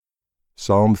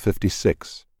Psalm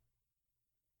 56.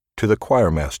 To the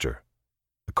choirmaster,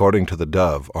 according to the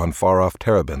dove on far-off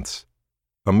terebinths,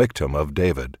 a miktam of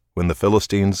David, when the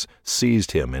Philistines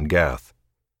seized him in Gath.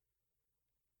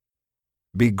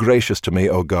 Be gracious to me,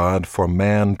 O God, for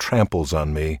man tramples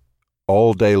on me.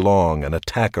 All day long an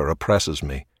attacker oppresses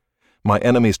me. My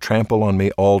enemies trample on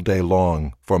me all day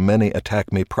long, for many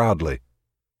attack me proudly.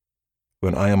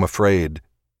 When I am afraid,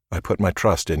 I put my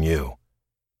trust in you.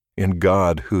 In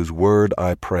God, whose word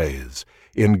I praise,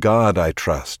 in God I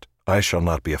trust, I shall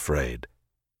not be afraid.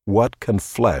 What can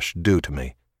flesh do to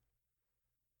me?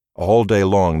 All day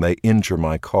long they injure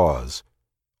my cause.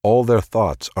 All their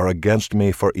thoughts are against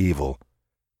me for evil.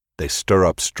 They stir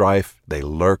up strife, they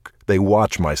lurk, they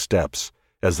watch my steps,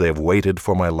 as they have waited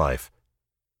for my life.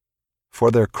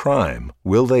 For their crime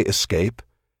will they escape?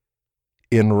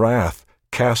 In wrath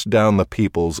cast down the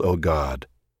peoples, O God.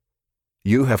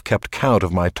 You have kept count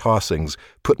of my tossings,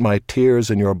 put my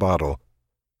tears in your bottle.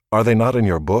 Are they not in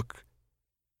your book?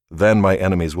 Then my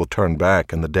enemies will turn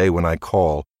back in the day when I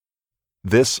call.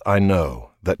 This I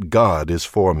know, that God is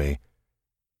for me.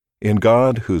 In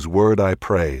God, whose word I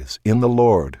praise, in the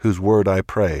Lord, whose word I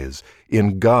praise,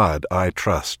 in God I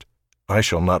trust. I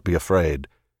shall not be afraid.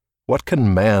 What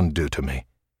can man do to me?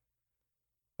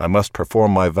 I must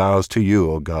perform my vows to you,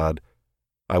 O God.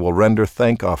 I will render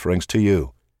thank offerings to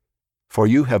you. For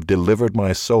you have delivered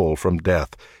my soul from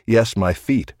death, yes, my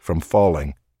feet from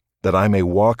falling, that I may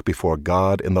walk before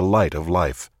God in the light of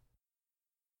life.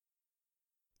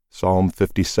 Psalm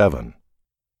 57.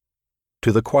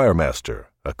 To the choirmaster,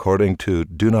 according to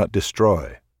Do Not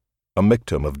Destroy, a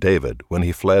miktam of David when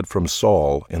he fled from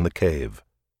Saul in the cave.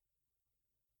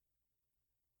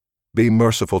 Be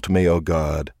merciful to me, O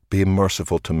God, be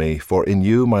merciful to me, for in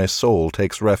you my soul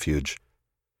takes refuge.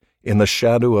 In the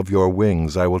shadow of your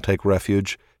wings I will take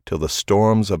refuge till the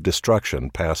storms of destruction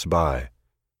pass by.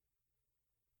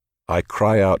 I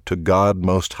cry out to God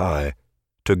Most High,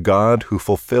 to God who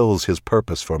fulfills his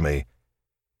purpose for me.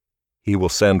 He will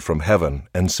send from heaven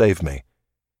and save me.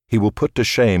 He will put to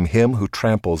shame him who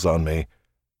tramples on me.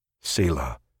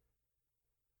 Selah.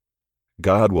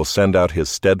 God will send out his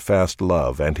steadfast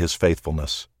love and his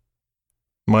faithfulness.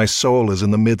 My soul is in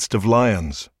the midst of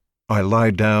lions. I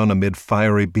lie down amid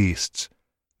fiery beasts,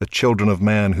 the children of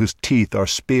man whose teeth are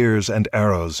spears and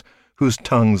arrows, whose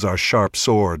tongues are sharp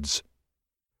swords.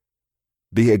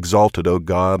 Be exalted, O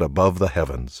God, above the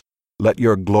heavens. Let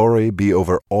your glory be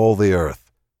over all the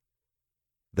earth.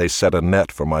 They set a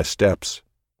net for my steps.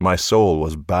 My soul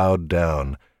was bowed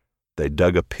down. They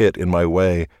dug a pit in my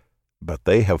way, but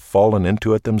they have fallen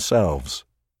into it themselves.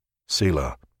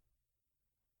 Selah.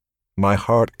 My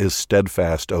heart is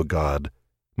steadfast, O God.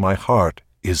 My heart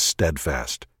is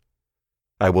steadfast.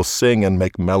 I will sing and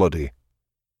make melody.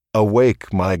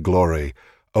 Awake, my glory.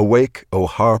 Awake, O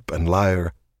harp and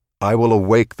lyre. I will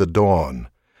awake the dawn.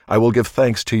 I will give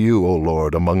thanks to you, O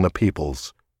Lord, among the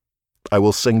peoples. I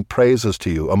will sing praises to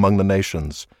you among the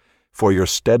nations, for your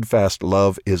steadfast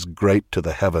love is great to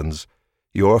the heavens,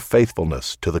 your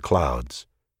faithfulness to the clouds.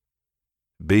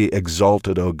 Be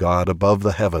exalted, O God, above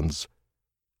the heavens.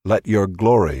 Let your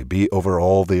glory be over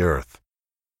all the earth.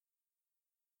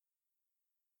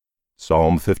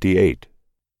 Psalm 58.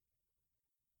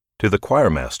 To the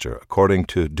choirmaster, according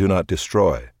to Do Not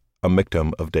Destroy, a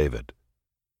miktam of David.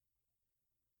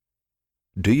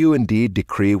 Do you indeed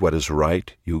decree what is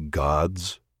right, you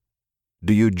gods?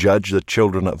 Do you judge the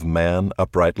children of man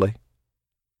uprightly?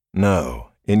 No,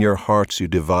 in your hearts you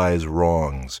devise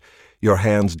wrongs. Your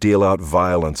hands deal out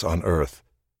violence on earth.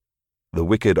 The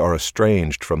wicked are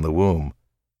estranged from the womb.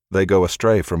 They go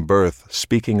astray from birth,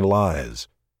 speaking lies.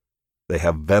 They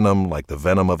have venom like the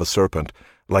venom of a serpent,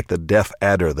 like the deaf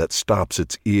adder that stops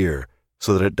its ear,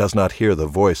 so that it does not hear the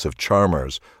voice of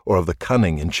charmers or of the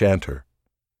cunning enchanter.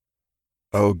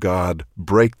 O God,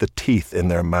 break the teeth in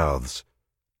their mouths.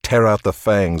 Tear out the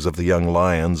fangs of the young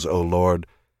lions, O Lord.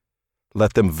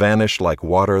 Let them vanish like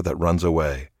water that runs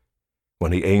away.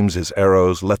 When he aims his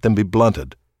arrows, let them be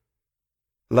blunted.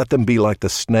 Let them be like the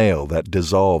snail that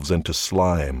dissolves into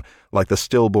slime, like the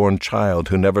stillborn child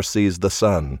who never sees the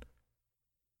sun.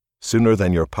 Sooner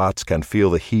than your pots can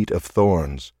feel the heat of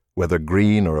thorns, whether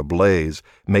green or ablaze,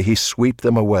 may he sweep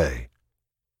them away.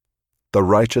 The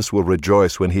righteous will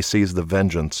rejoice when he sees the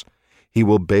vengeance. He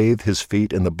will bathe his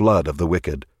feet in the blood of the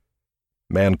wicked.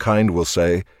 Mankind will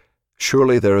say,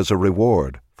 surely there is a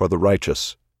reward for the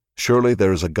righteous. Surely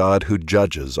there is a God who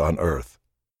judges on earth.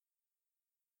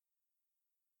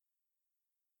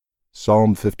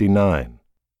 Psalm 59.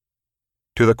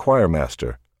 To the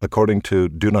choirmaster, according to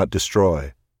Do Not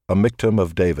Destroy, a miktam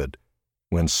of David,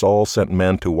 when Saul sent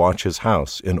men to watch his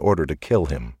house in order to kill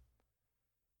him.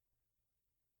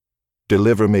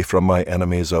 Deliver me from my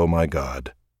enemies, O my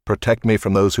God. Protect me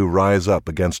from those who rise up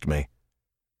against me.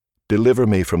 Deliver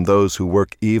me from those who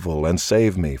work evil, and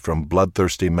save me from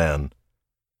bloodthirsty men.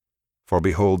 For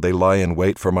behold, they lie in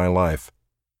wait for my life.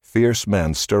 Fierce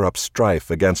men stir up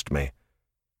strife against me.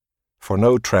 For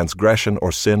no transgression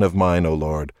or sin of mine, O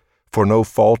Lord, for no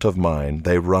fault of mine,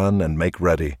 they run and make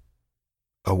ready.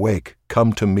 Awake,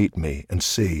 come to meet me, and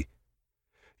see.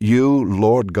 You,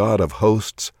 Lord God of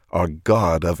hosts, are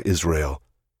God of Israel.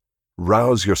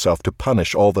 Rouse yourself to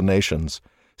punish all the nations.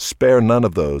 Spare none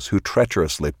of those who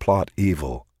treacherously plot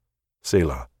evil.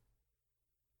 Selah.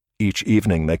 Each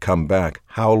evening they come back,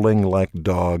 howling like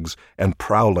dogs and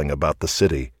prowling about the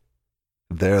city.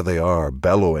 There they are,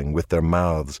 bellowing with their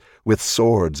mouths, with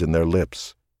swords in their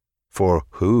lips. For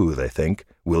who, they think,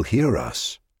 will hear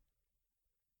us?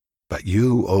 But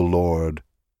you, O Lord,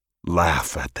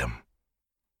 laugh at them.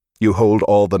 You hold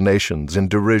all the nations in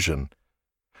derision.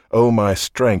 O my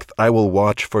strength, I will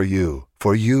watch for you,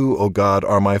 O God,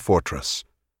 are my fortress.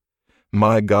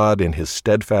 My God in his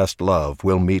steadfast love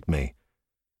will meet me.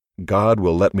 God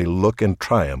will let me look in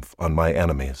triumph on my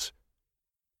enemies.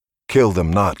 Kill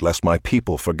them not, lest my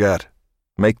people forget.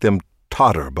 Make them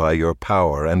totter by your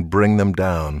power, and bring them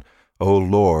down, O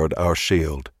Lord, our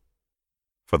shield.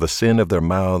 For the sin of their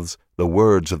mouths, the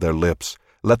words of their lips,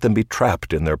 let them be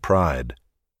trapped in their pride.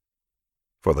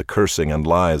 For the cursing and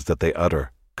lies that they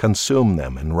utter, consume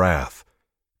them in wrath.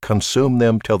 Consume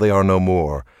them till they are no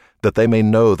more, that they may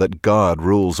know that God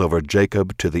rules over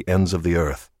Jacob to the ends of the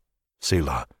earth.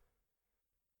 Selah.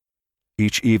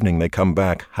 Each evening they come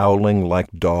back, howling like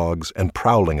dogs and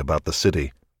prowling about the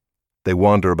city. They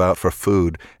wander about for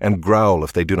food and growl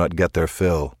if they do not get their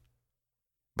fill.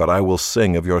 But I will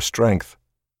sing of your strength.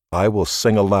 I will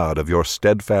sing aloud of your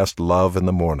steadfast love in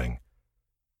the morning.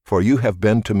 For you have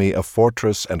been to me a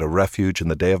fortress and a refuge in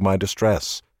the day of my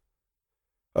distress.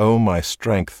 O my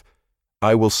strength,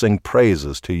 I will sing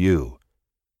praises to you.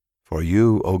 For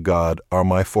you, O God, are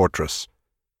my fortress,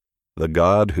 the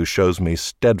God who shows me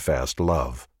steadfast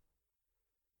love.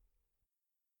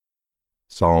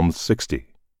 Psalm 60.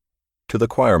 To the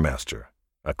choirmaster,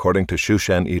 according to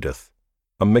Shushan-Edith,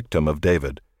 a miktam of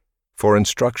David, for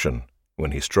instruction,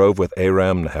 when he strove with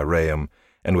Aram-Naharaim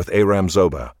and with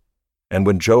Aram-Zobah, and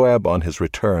when Joab on his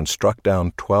return struck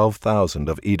down 12,000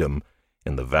 of Edom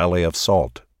in the valley of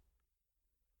Salt.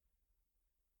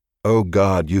 O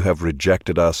God, you have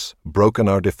rejected us, broken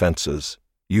our defenses.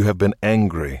 You have been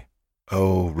angry.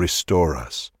 O, restore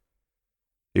us.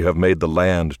 You have made the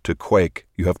land to quake.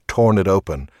 You have torn it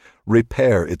open.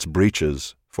 Repair its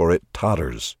breaches, for it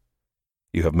totters.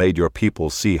 You have made your people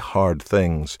see hard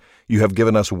things. You have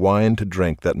given us wine to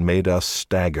drink that made us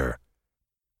stagger.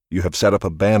 You have set up a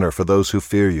banner for those who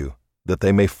fear you, that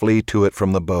they may flee to it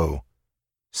from the bow.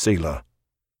 Selah.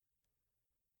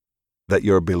 That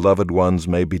your beloved ones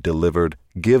may be delivered,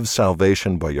 give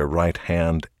salvation by your right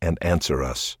hand, and answer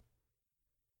us.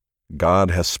 God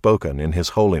has spoken in his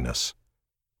holiness.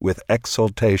 With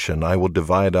exultation I will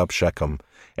divide up Shechem,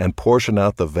 and portion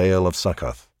out the vale of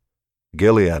Succoth.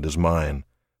 Gilead is mine,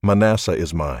 Manasseh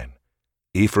is mine,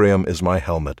 Ephraim is my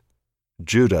helmet,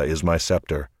 Judah is my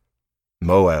scepter,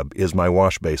 Moab is my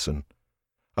washbasin.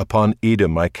 Upon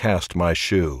Edom I cast my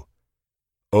shoe.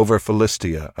 Over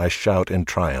Philistia I shout in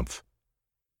triumph.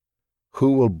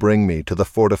 Who will bring me to the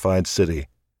fortified city?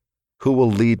 Who will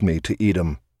lead me to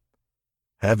Edom?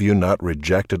 Have you not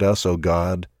rejected us, O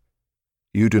God?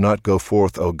 You do not go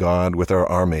forth, O God, with our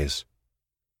armies.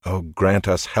 O grant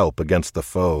us help against the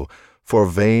foe, for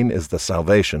vain is the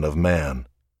salvation of man.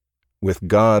 With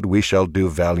God we shall do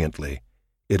valiantly.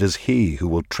 It is he who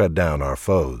will tread down our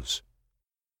foes.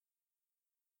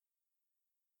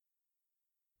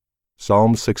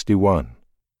 Psalm 61.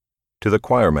 To the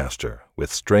choirmaster with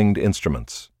stringed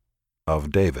instruments,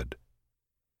 of David.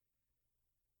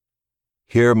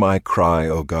 Hear my cry,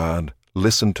 O God,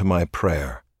 listen to my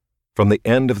prayer. From the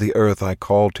end of the earth I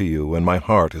call to you when my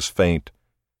heart is faint.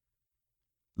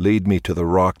 Lead me to the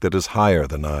rock that is higher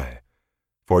than I,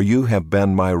 for you have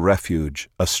been my refuge,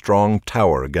 a strong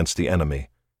tower against the enemy.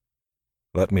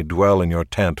 Let me dwell in your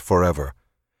tent forever.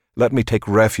 Let me take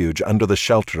refuge under the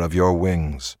shelter of your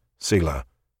wings. Selah.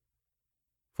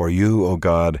 For you, O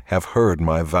God, have heard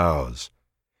my vows.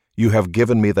 You have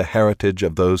given me the heritage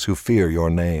of those who fear your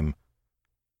name.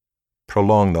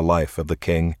 Prolong the life of the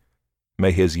king.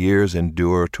 May his years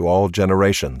endure to all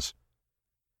generations.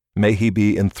 May he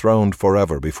be enthroned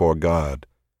forever before God.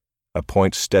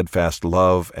 Appoint steadfast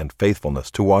love and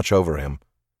faithfulness to watch over him.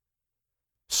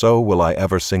 So will I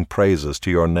ever sing praises to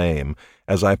your name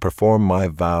as I perform my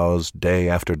vows day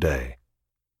after day.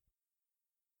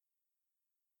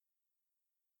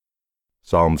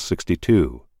 Psalm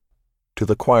 62. To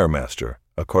the choirmaster,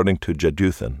 according to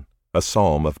Jeduthun, a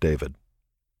psalm of David.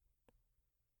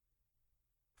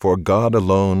 For God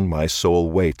alone my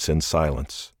soul waits in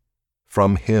silence.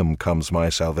 From him comes my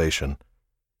salvation.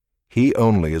 He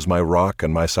only is my rock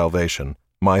and my salvation,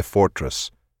 my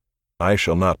fortress. I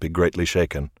shall not be greatly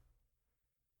shaken.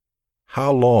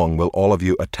 How long will all of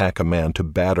you attack a man to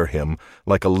batter him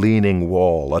like a leaning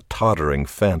wall, a tottering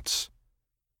fence?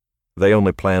 They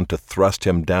only plan to thrust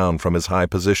him down from his high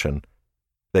position.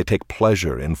 They take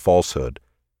pleasure in falsehood.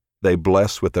 They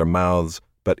bless with their mouths,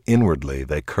 but inwardly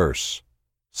they curse.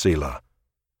 Selah.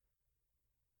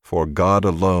 For God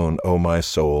alone, O my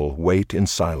soul, wait in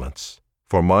silence,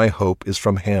 for my hope is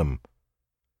from him.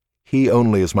 He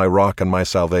only is my rock and my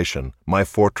salvation, my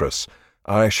fortress.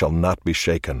 I shall not be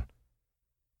shaken.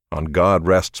 On God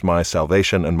rests my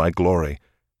salvation and my glory.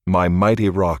 My mighty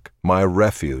rock, my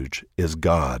refuge, is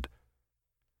God.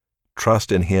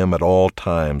 Trust in him at all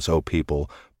times, O people.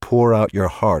 Pour out your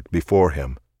heart before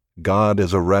him. God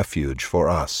is a refuge for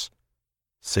us.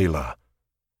 Selah.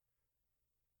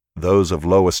 Those of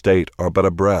low estate are but a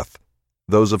breath.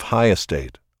 Those of high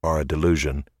estate are a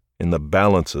delusion. In the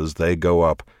balances they go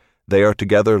up. They are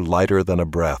together lighter than a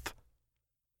breath.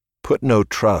 Put no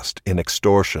trust in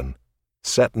extortion.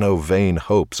 Set no vain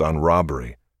hopes on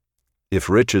robbery. If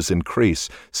riches increase,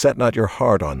 set not your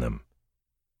heart on them.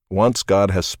 Once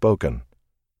God has spoken,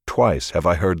 twice have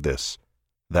I heard this,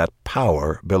 that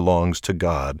power belongs to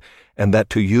God, and that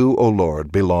to you, O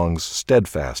Lord, belongs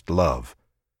steadfast love.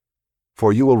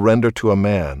 For you will render to a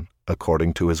man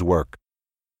according to his work.